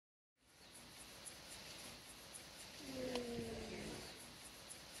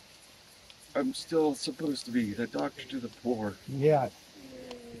I'm still supposed to be the doctor to the poor. Yeah.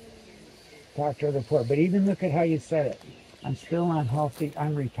 Doctor of the poor. But even look at how you said it. I'm still unhealthy.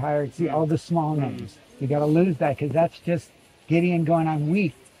 I'm retired. See all the small names. You got to lose that because that's just Gideon going, I'm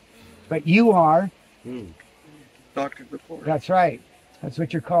weak. But you are. Doctor to the poor. That's right. That's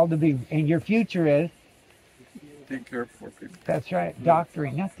what you're called to be. And your future is. Take care of poor people. That's right.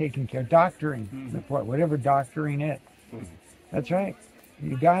 Doctoring, not taking care. Doctoring the poor. Whatever doctoring is. That's right.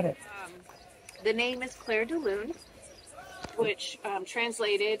 You got it. The name is Claire de Lune, which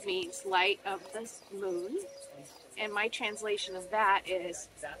translated means light of the moon. And my translation of that is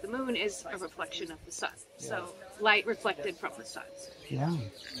the moon is a reflection of the sun. So light reflected from the sun. Yeah.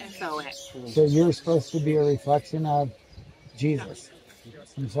 S-O-N. So you're supposed to be a reflection of Jesus,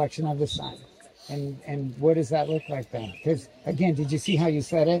 a reflection of the sun. And what does that look like then? Because again, did you see how you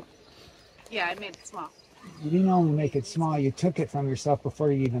said it? Yeah, I made it small. You didn't only make it small, you took it from yourself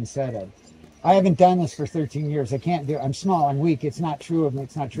before you even said it. I haven't done this for 13 years. I can't do it. I'm small, I'm weak. It's not true of me.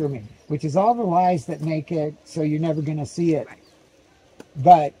 It's not true of me. Which is all the lies that make it so you're never going to see it.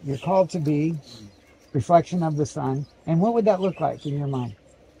 But you're called to be reflection of the sun. And what would that look like in your mind?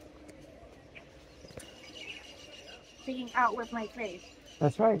 Being out with my faith.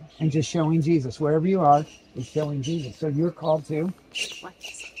 That's right. And just showing Jesus. Wherever you are, is showing Jesus. So you're called to?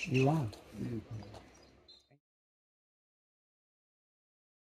 You are.